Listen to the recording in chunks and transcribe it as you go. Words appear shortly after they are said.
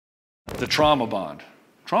The trauma bond.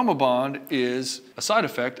 Trauma bond is a side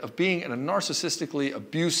effect of being in a narcissistically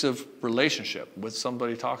abusive relationship with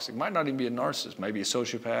somebody toxic. Might not even be a narcissist, maybe a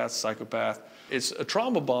sociopath, psychopath. It's a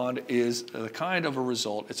trauma bond is a kind of a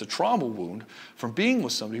result. It's a trauma wound from being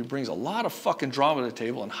with somebody who brings a lot of fucking drama to the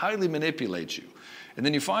table and highly manipulates you. And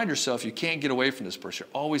then you find yourself, you can't get away from this person.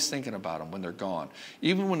 You're always thinking about them when they're gone.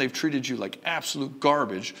 Even when they've treated you like absolute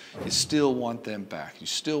garbage, you still want them back. You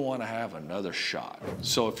still want to have another shot.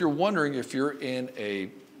 So if you're wondering if you're in a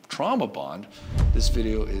trauma bond, this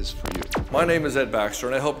video is for you. My name is Ed Baxter,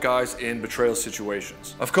 and I help guys in betrayal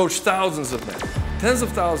situations. I've coached thousands of men. Tens of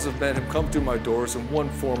thousands of men have come through my doors in one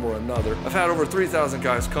form or another. I've had over 3,000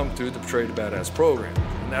 guys come through the Betray the Badass program.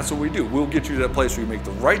 And that's what we do. We'll get you to that place where you make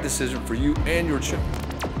the right decision for you and your children.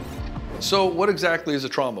 So what exactly is a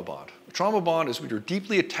trauma bond? A trauma bond is when you're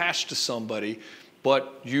deeply attached to somebody,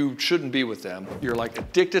 but you shouldn't be with them. You're like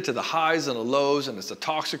addicted to the highs and the lows, and it's a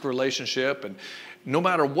toxic relationship, and no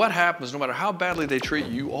matter what happens, no matter how badly they treat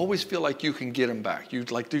you, you always feel like you can get them back. You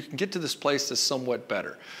can get to this place that's somewhat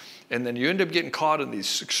better. And then you end up getting caught in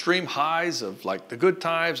these extreme highs of like the good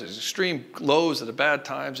times, and extreme lows of the bad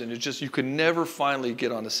times, and it's just, you can never finally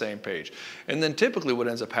get on the same page. And then typically what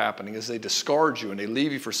ends up happening is they discard you and they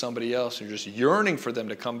leave you for somebody else, and you're just yearning for them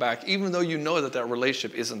to come back, even though you know that that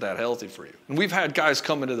relationship isn't that healthy for you. And we've had guys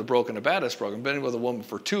come into the Broken to Badass program, been with a woman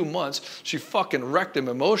for 2 months, she fucking wrecked him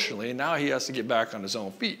emotionally, and now he has to get back on his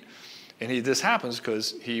own feet. And this happens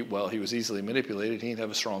because he was easily manipulated. He didn't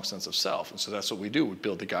have a strong sense of self. And so that's what we do. We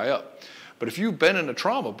build the guy up. But if you've been in a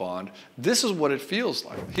trauma bond, this is what it feels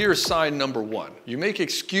like. Here's sign number 1. You make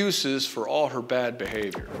excuses for all her bad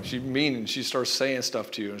behavior. She starts saying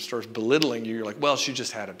stuff to you and starts belittling you. You're like, well, she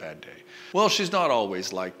just had a bad day. Well, she's not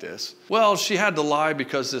always like this. Well, she had to lie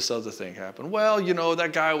because this other thing happened. Well, you know,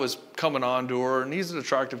 that guy was coming on to her and he's an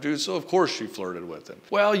attractive dude, so of course she flirted with him.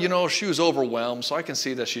 Well, you know, she was overwhelmed, so I can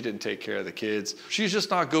see that she didn't take care of the kids. She's just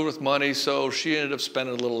not good with money, so she ended up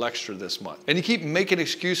spending a little extra this month. And you keep making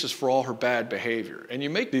excuses for all her bad behavior. And you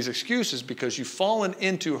make these excuses because you've fallen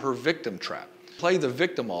into her victim trap. Play the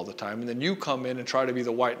victim all the time, and then you come in and try to be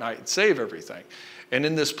the white knight and save everything. And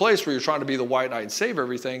in this place where you're trying to be the white knight and save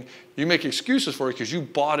everything, you make excuses for it because you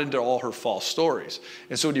bought into all her false stories.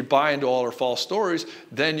 And so when you buy into all her false stories,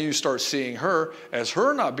 then you start seeing her as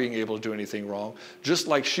her not being able to do anything wrong, just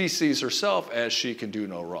like she sees herself as she can do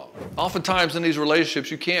no wrong. Oftentimes in these relationships,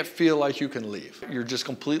 you can't feel like you can leave. You're just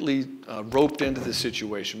completely roped into this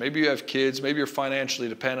situation. Maybe you have kids, maybe you're financially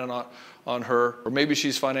dependent on her, or maybe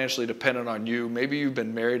she's financially dependent on you. Maybe you've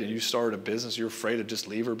been married and you started a business, you're afraid to just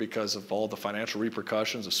leave her because of all the financial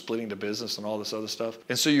repercussions of splitting the business and all this other stuff.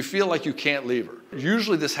 And so you feel like you can't leave her.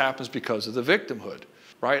 Usually this happens because of the victimhood,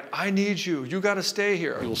 right? I need you, you gotta stay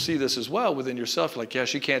here. You'll see this as well within yourself, like, yeah,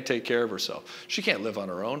 she can't take care of herself. She can't live on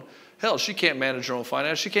her own. Hell, she can't manage her own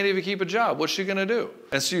finance. She can't even keep a job. What's she gonna do?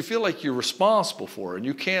 And so you feel like you're responsible for her and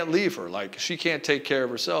you can't leave her. Like she can't take care of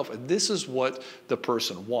herself. And this is what the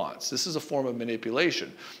person wants. This is a form of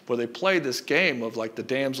manipulation where they play this game of like the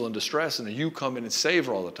damsel in distress and then you come in and save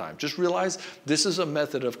her all the time. Just realize this is a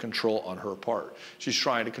method of control on her part. She's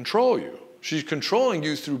trying to control you. She's controlling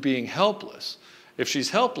you through being helpless. If she's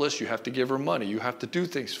helpless, you have to give her money. You have to do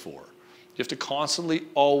things for her. You have to constantly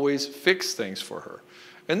always fix things for her.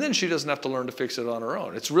 And then she doesn't have to learn to fix it on her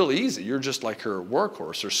own. It's really easy. You're just like her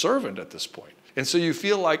workhorse or servant at this point. And so you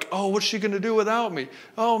feel like, oh, what's she going to do without me?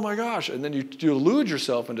 Oh my gosh. And then you delude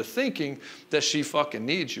yourself into thinking that she fucking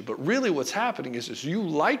needs you. But really what's happening is you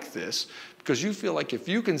like this because you feel like if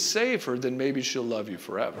you can save her, then maybe she'll love you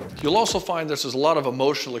forever. You'll also find there's a lot of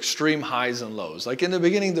emotional extreme highs and lows. Like in the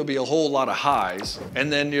beginning, there'll be a whole lot of highs.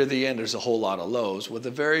 And then near the end, there's a whole lot of lows with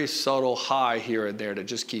a very subtle high here and there to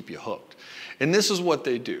just keep you hooked. And this is what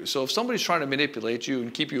they do. So if somebody's trying to manipulate you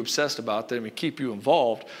and keep you obsessed about them and keep you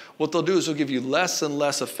involved, what they'll do is they'll give you less and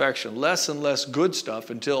less affection, less and less good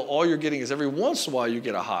stuff until all you're getting is every once in a while you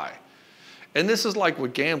get a high. And this is like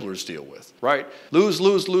what gamblers deal with, right? Lose,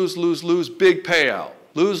 lose, lose, lose, lose, big payout.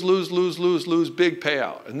 Lose, lose, lose, lose, lose, big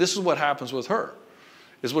payout. And this is what happens with her.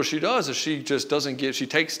 Is what she does is she just doesn't give, she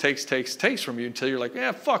takes from you until you're like,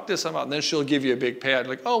 yeah, fuck this, I'm out. And then she'll give you a big payout.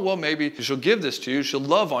 Like, oh, well, maybe she'll give this to you. She'll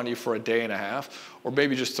love on you for a day and a half, or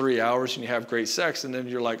maybe just 3 hours and you have great sex. And then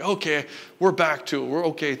you're like, okay, we're back to it. We're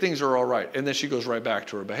okay, things are all right. And then she goes right back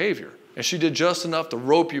to her behavior. And she did just enough to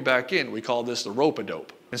rope you back in. We call this the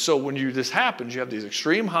rope-a-dope. And so when this happens, you have these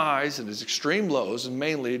extreme highs and these extreme lows, and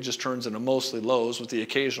mainly it just turns into mostly lows with the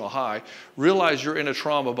occasional high. Realize you're in a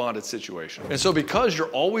trauma bonded situation. And so because you're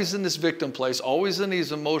always in this victim place, always in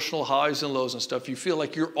these emotional highs and lows and stuff, you feel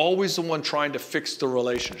like you're always the one trying to fix the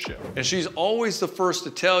relationship. And she's always the first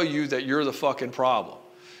to tell you that you're the fucking problem.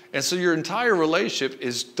 And so your entire relationship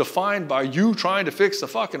is defined by you trying to fix the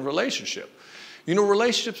fucking relationship. You know,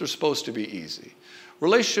 relationships are supposed to be easy.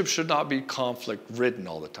 Relationships should not be conflict-ridden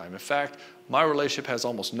all the time. In fact, my relationship has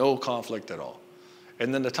almost no conflict at all.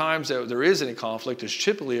 And then the times that there is any conflict is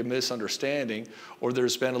typically a misunderstanding, or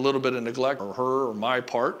there's been a little bit of neglect or her or my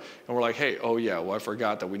part, and we're like, hey, oh yeah, well I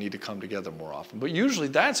forgot that we need to come together more often. But usually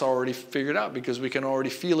that's already figured out because we can already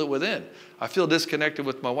feel it within. I feel disconnected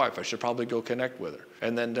with my wife. I should probably go connect with her.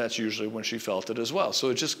 And then that's usually when she felt it as well. So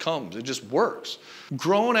it just comes, it just works.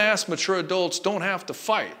 Grown-ass mature adults don't have to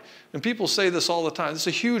fight. And people say this all the time. This is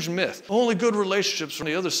a huge myth. Only good relationships are on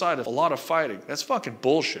the other side of a lot of fighting. That's fucking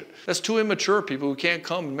bullshit. That's two immature people who can't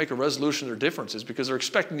come and make a resolution of their differences because they're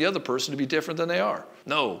expecting the other person to be different than they are.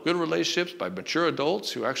 No, good relationships by mature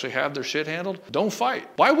adults who actually have their shit handled don't fight.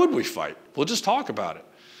 Why would we fight? We'll just talk about it.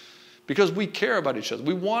 Because we care about each other.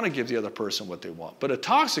 We want to give the other person what they want. But a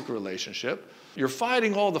toxic relationship, you're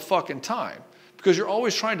fighting all the fucking time because you're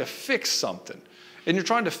always trying to fix something. And you're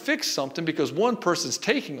trying to fix something because one person's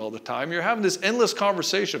taking all the time. You're having this endless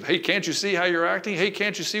conversation of, hey, can't you see how you're acting? Hey,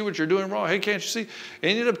 can't you see what you're doing wrong? Hey, can't you see?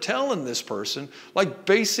 And you end up telling this person like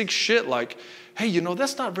basic shit like, hey, you know,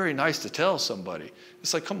 that's not very nice to tell somebody.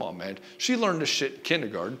 It's like, come on, man. She learned this shit in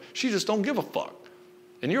kindergarten. She just don't give a fuck.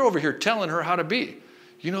 And you're over here telling her how to be.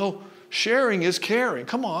 You know, sharing is caring.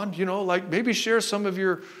 Come on, you know, like maybe share some of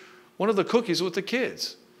one of the cookies with the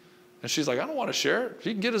kids. And she's like, I don't want to share it.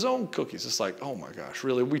 He can get his own cookies. It's like, oh my gosh,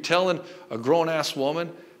 really? We telling a grown-ass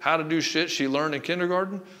woman how to do shit she learned in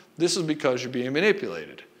kindergarten? This is because you're being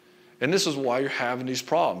manipulated. And this is why you're having these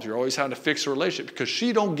problems. You're always having to fix a relationship because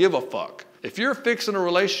she don't give a fuck. If you're fixing a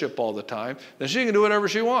relationship all the time, then she can do whatever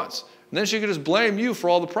she wants. And then she can just blame you for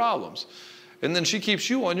all the problems. And then she keeps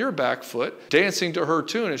you on your back foot, dancing to her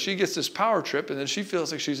tune, and she gets this power trip, and then she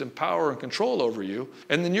feels like she's in power and control over you.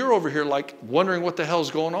 And then you're over here like wondering what the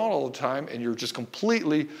hell's going on all the time, and you're just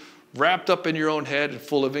completely wrapped up in your own head and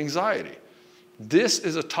full of anxiety. This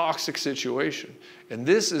is a toxic situation, and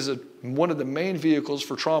this is one of the main vehicles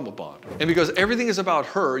for trauma bond. And because everything is about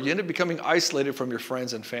her, you end up becoming isolated from your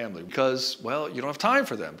friends and family because, well, you don't have time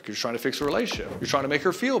for them because you're trying to fix a relationship. You're trying to make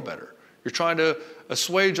her feel better. You're trying to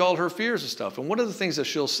assuage all her fears and stuff. And one of the things that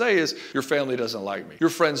she'll say is, your family doesn't like me.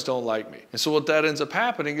 Your friends don't like me. And so what that ends up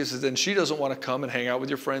happening is then she doesn't want to come and hang out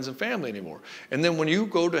with your friends and family anymore. And then when you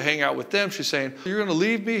go to hang out with them, she's saying, you're going to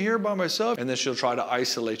leave me here by myself? And then she'll try to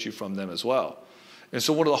isolate you from them as well. And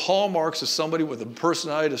so one of the hallmarks of somebody with a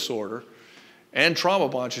personality disorder and trauma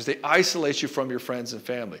bond is they isolate you from your friends and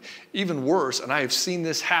family. Even worse, and I have seen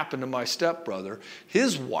this happen to my stepbrother,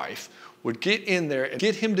 his wife would get in there and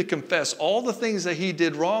get him to confess all the things that he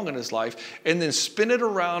did wrong in his life and then spin it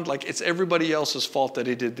around like it's everybody else's fault that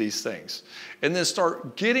he did these things. And then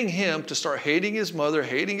start getting him to start hating his mother,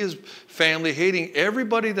 hating his family, hating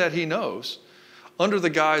everybody that he knows under the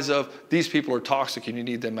guise of these people are toxic and you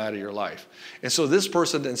need them out of your life. And so this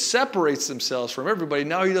person then separates themselves from everybody.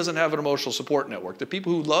 Now he doesn't have an emotional support network. The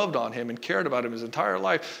people who loved on him and cared about him his entire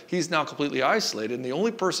life, he's now completely isolated. And the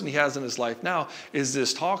only person he has in his life now is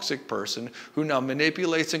this toxic person who now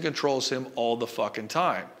manipulates and controls him all the fucking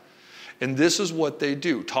time. And this is what they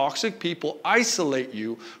do. Toxic people isolate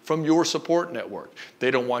you from your support network.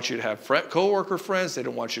 They don't want you to have coworker friends. They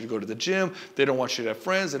don't want you to go to the gym. They don't want you to have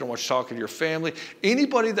friends. They don't want you talking to your family.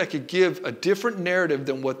 Anybody that could give a different narrative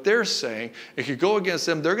than what they're saying, it could go against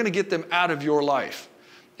them, they're going to get them out of your life.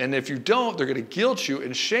 And if you don't, they're going to guilt you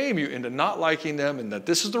and shame you into not liking them and that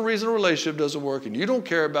this is the reason a relationship doesn't work and you don't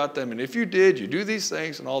care about them. And if you did, you do these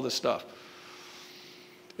things and all this stuff.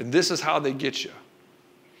 And this is how they get you.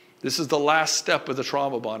 This is the last step of the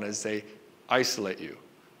trauma bond as they isolate you.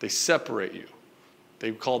 They separate you.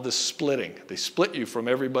 They call this splitting. They split you from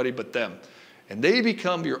everybody but them. And they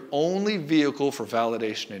become your only vehicle for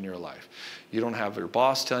validation in your life. You don't have your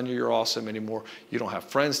boss telling you you're awesome anymore. You don't have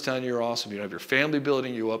friends telling you you're awesome. You don't have your family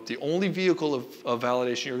building you up. The only vehicle of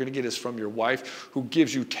validation you're going to get is from your wife who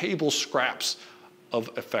gives you table scraps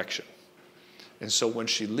of affection. And so when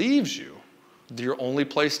she leaves you, your only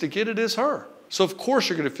place to get it is her. So of course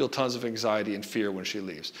you're going to feel tons of anxiety and fear when she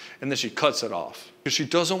leaves. And then she cuts it off. Because she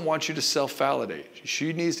doesn't want you to self-validate.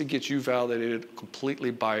 She needs to get you validated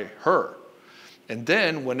completely by her. And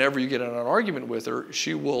then whenever you get in an argument with her,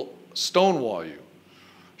 she will stonewall you.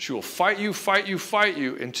 She will fight you, fight you, fight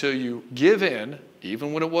you until you give in,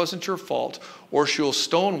 even when it wasn't your fault, or she'll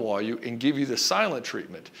stonewall you and give you the silent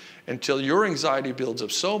treatment until your anxiety builds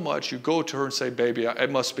up so much you go to her and say, baby, it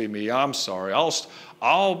must be me. I'm sorry.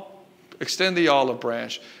 I'll extend the olive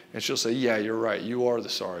branch, and she'll say, yeah, you're right. You are the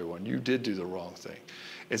sorry one. You did do the wrong thing.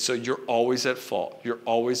 And so you're always at fault. You're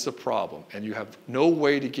always the problem. And you have no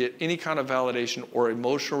way to get any kind of validation or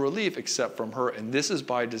emotional relief except from her. And this is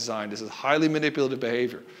by design. This is highly manipulative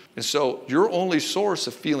behavior. And so your only source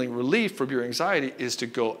of feeling relief from your anxiety is to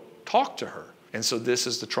go talk to her. And so this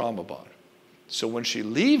is the trauma bond. So when she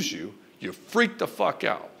leaves you, you freak the fuck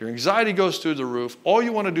out. Your anxiety goes through the roof. All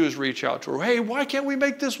you want to do is reach out to her. Hey, why can't we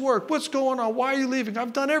make this work? What's going on? Why are you leaving?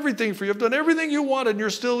 I've done everything for you. I've done everything you wanted and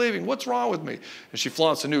you're still leaving. What's wrong with me? And she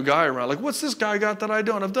flaunts a new guy around. Like, what's this guy got that I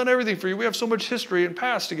don't? I've done everything for you. We have so much history and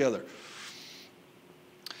past together.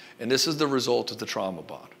 And this is the result of the trauma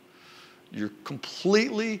bond. You're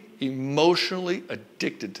completely emotionally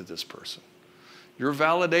addicted to this person. Your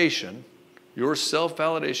validation, your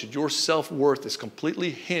self-validation, your self-worth is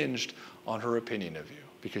completely hinged on her opinion of you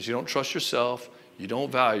because you don't trust yourself, you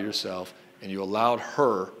don't value yourself, and you allowed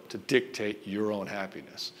her to dictate your own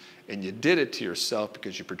happiness. And you did it to yourself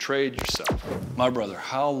because you betrayed yourself. My brother,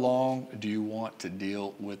 how long do you want to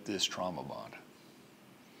deal with this trauma bond?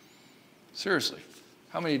 Seriously,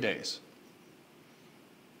 how many days?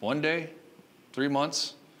 1 day? 3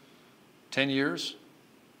 months? 10 years?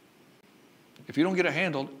 If you don't get it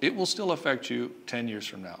handled, it will still affect you 10 years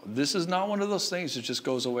from now. This is not one of those things that just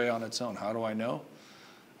goes away on its own. How do I know?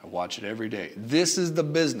 I watch it every day. This is the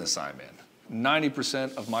business I'm in.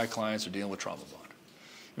 90% of my clients are dealing with trauma bond.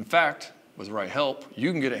 In fact, with the right help,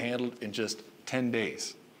 you can get it handled in just 10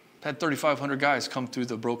 days. I've had 3,500 guys come through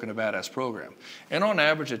the Broken to Badass program. And on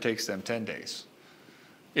average, it takes them 10 days.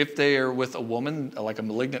 If they are with a woman, like a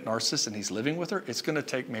malignant narcissist, and he's living with her, it's going to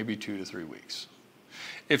take maybe 2 to 3 weeks.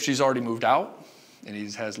 If she's already moved out and he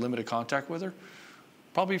has limited contact with her,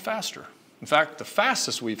 probably faster. In fact, the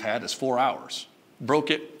fastest we've had is 4 hours.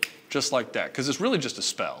 Broke it just like that, because it's really just a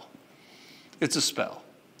spell. It's a spell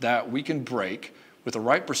that we can break with the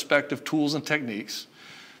right perspective, tools, and techniques,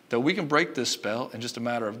 that we can break this spell in just a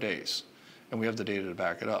matter of days. And we have the data to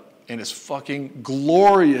back it up. And it's fucking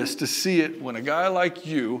glorious to see it when a guy like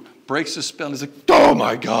you breaks the spell and he's like, oh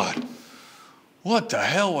my God, what the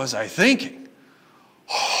hell was I thinking?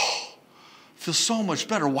 Oh, feels so much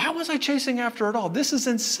better. Why was I chasing after it all? This is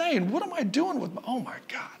insane. What am I doing with my, oh my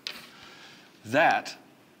God. That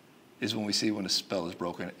is when we see when a spell is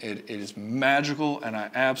broken. It is magical and I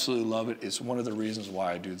absolutely love it. It's one of the reasons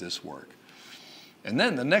why I do this work. And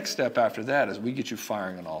then the next step after that is we get you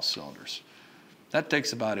firing on all cylinders. That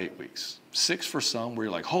takes about 8 weeks. 6 for some where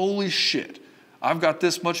you're like, holy shit. I've got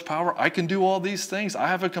this much power. I can do all these things. I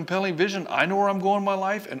have a compelling vision. I know where I'm going in my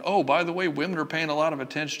life. And oh, by the way, women are paying a lot of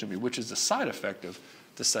attention to me, which is the side effect of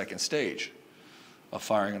the second stage of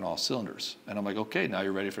firing on all cylinders. And I'm like, okay, now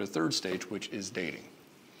you're ready for the third stage, which is dating.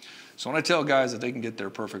 So when I tell guys that they can get their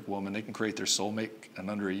perfect woman, they can create their soulmate in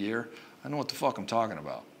under a year, I know what the fuck I'm talking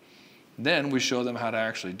about. Then we show them how to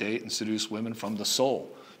actually date and seduce women from the soul.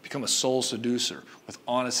 Become a soul seducer with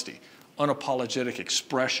honesty, unapologetic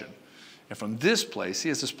expression. And from this place, he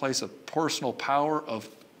has this place of personal power, of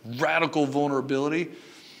radical vulnerability,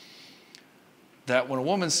 that when a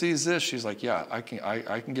woman sees this, she's like, yeah, I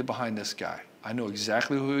can get behind this guy. I know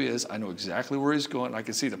exactly who he is. I know exactly where he's going. I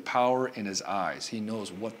can see the power in his eyes. He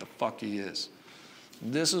knows what the fuck he is.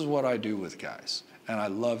 This is what I do with guys. And I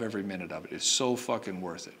love every minute of it. It's so fucking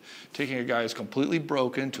worth it. Taking a guy who's completely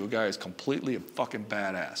broken to a guy who's completely a fucking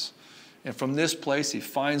badass. And from this place, he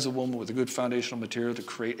finds a woman with a good foundational material to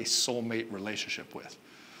create a soulmate relationship with.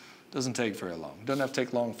 Doesn't take very long. Doesn't have to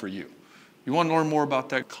take long for you. You want to learn more about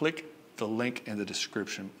that? Click the link in the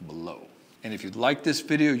description below. And if you like this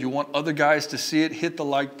video, you want other guys to see it, hit the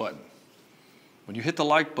like button. When you hit the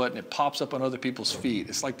like button, it pops up on other people's feed.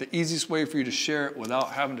 It's like the easiest way for you to share it without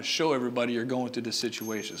having to show everybody you're going through this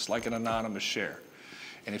situation. It's like an anonymous share.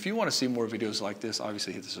 And if you want to see more videos like this,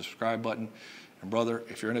 obviously hit the subscribe button. And brother,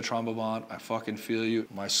 if you're in a trauma bond, I fucking feel you.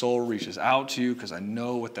 My soul reaches out to you because I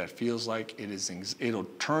know what that feels like. It'll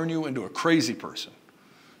turn you into a crazy person,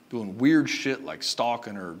 doing weird shit like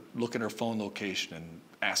stalking or looking at her phone location and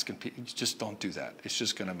asking people. Just don't do that. It's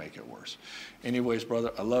just going to make it worse. Anyways,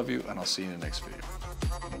 brother, I love you, and I'll see you in the next video.